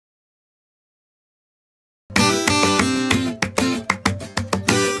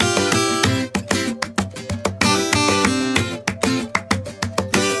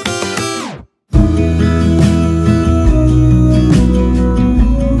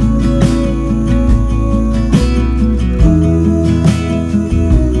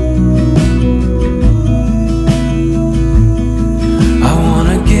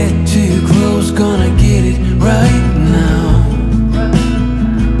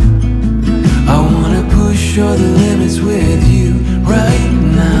sure the limit's with you right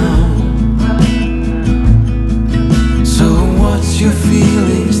now. So what's your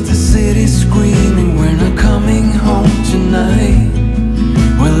feelings? The city's screaming, we're not coming home tonight.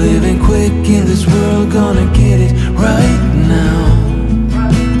 We're living quick in this world, gonna get it right now.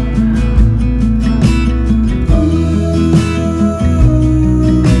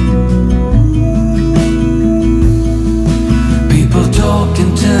 People talk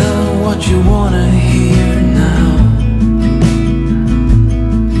and tell what you wanna hear now,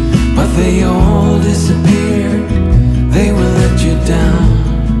 but they all disappeared, they will let you down.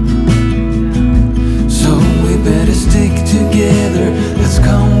 So we better stick together, let's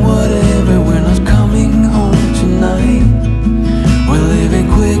come whatever, we're not coming home tonight. We're living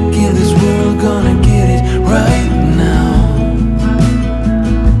quick in this world, gonna get it right now.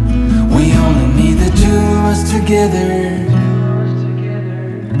 We only need the two of us together.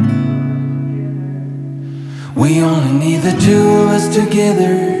 We only need the two of us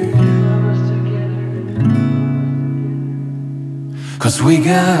together. 'Cause we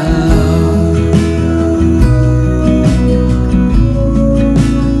got love.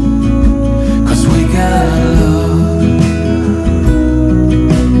 'Cause we got love.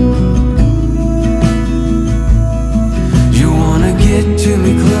 You wanna get to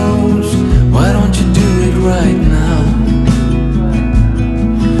me close, why don't you do it right now?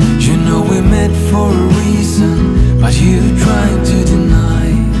 You know we met for a reason, but you trying to deny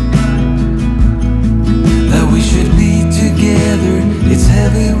that we should be together. It's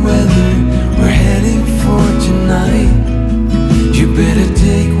heavy weather, we're heading for tonight. You better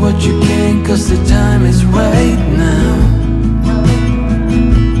take what you can, 'cause the time is right now.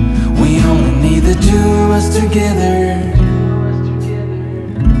 We only need the two of us together.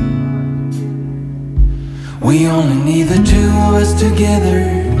 We only need the two of us together.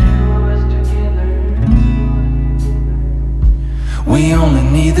 We only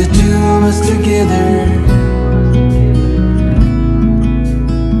need the two of us together.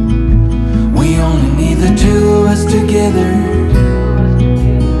 We only need the two of us together.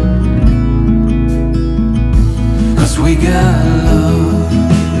 'Cause we got love.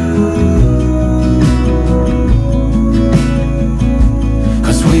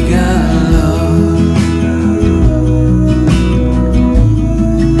 'Cause we got love.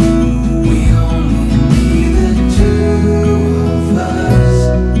 We only need the two of us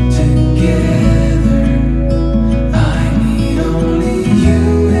together. I need only you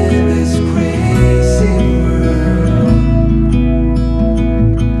in this crazy world.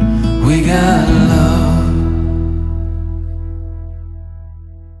 We got love.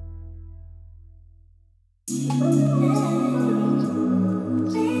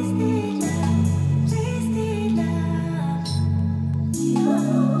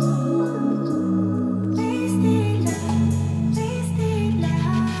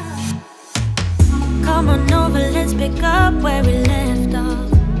 Come on over, let's pick up where we left off.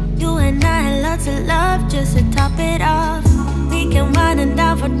 You and I had lots of love just to top it off. We can wind and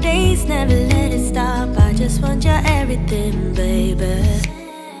down for days, never let it stop. I just want your everything, baby.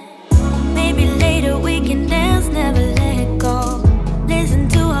 Maybe later we can dance, never let it go. Listen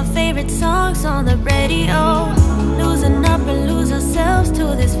to our favorite songs on the radio. Losing up and lose ourselves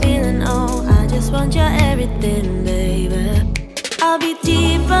to this feeling, oh. I just want your everything, baby. I'll be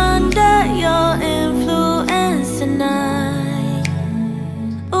deep under your influence tonight.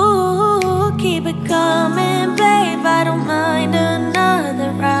 Ooh, keep it coming, babe, I don't mind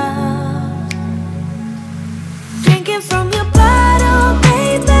another round. Drinking from your bottle,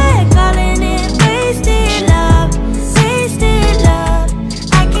 baby, calling it wasted love, wasted love.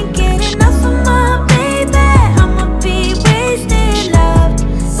 I can't get enough of my baby, I'ma be wasted love,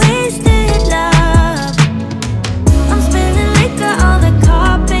 wasted love. I'm spilling liquor on the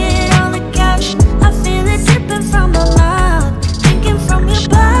carpet, on the couch, I feel it dripping from my mouth. Drinking from your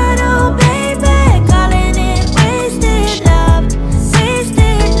bottle, baby, calling it wasted love,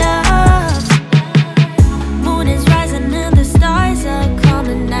 wasted love. Moon is rising and the stars are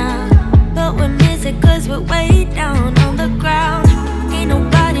coming out, but we're missing 'cause we're way down on the ground. Ain't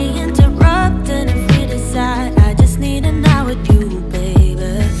nobody interrupting if we decide. I just need a night with you,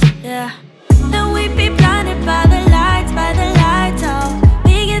 baby. Yeah. Then we be blinded by the lights, oh.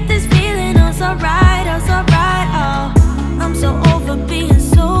 We get this feeling, oh, so right, oh. I'm so over being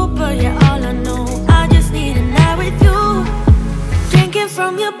sober, yeah, all I know. I just need a night with you. Drinking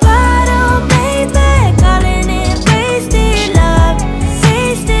from your bottle, baby, calling